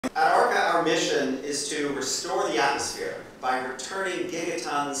our mission is to restore the atmosphere by returning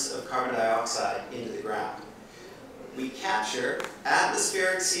gigatons of carbon dioxide into the ground. We capture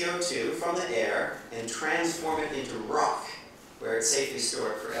atmospheric CO2 from the air and transform it into rock, where it's safely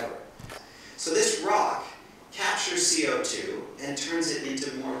stored forever. So this rock captures CO2 and turns it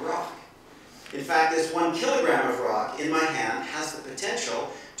into more rock. In fact, this 1 kilogram of rock in my hand has the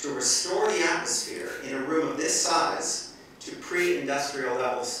potential to restore the atmosphere in a room of this size to pre-industrial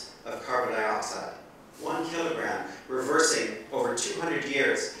levels of carbon dioxide. 1 kilogram, reversing over 200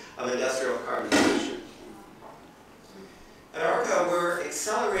 years of industrial carbon pollution. At Arca, we're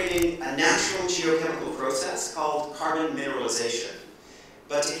accelerating a natural geochemical process called carbon mineralization.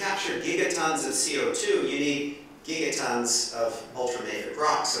 But to capture gigatons of CO2, you need gigatons of ultramafic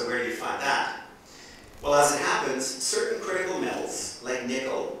rock. So where do you find that? Well, as it happens, certain critical metals, like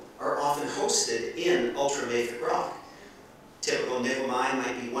nickel, are often hosted in ultramafic rock. Typical nickel mine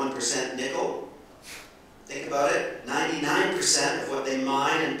might be 1% nickel. Think about it, 99% of what they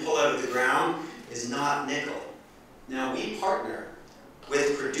mine and pull out of the ground is not nickel. Now, we partner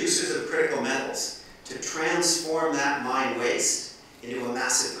with producers of critical metals to transform that mine waste into a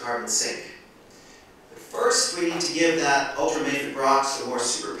massive carbon sink. But first, we need to give that ultramafic rock some more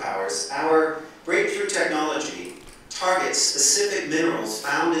superpowers. Our breakthrough technology targets specific minerals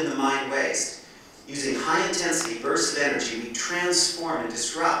found in the mine waste. Using high-intensity bursts of energy, we transform and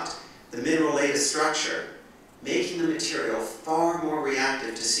disrupt the mineral lattice structure, making the material far more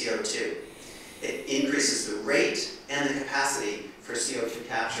reactive to CO2. It increases the rate and the capacity for CO2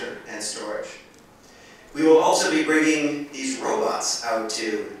 capture and storage. We will also be bringing these robots out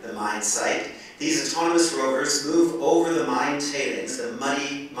to the mine site. These autonomous rovers move over the mine tailings, the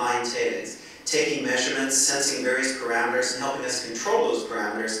muddy mine tailings, taking measurements, sensing various parameters, and helping us control those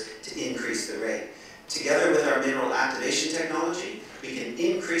parameters to increase the rate. Together with our mineral activation technology, we can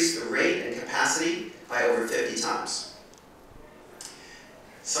increase the rate and capacity by over 50 times.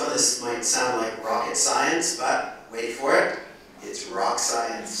 Some of this might sound like rocket science, but wait for it, it's rock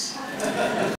science.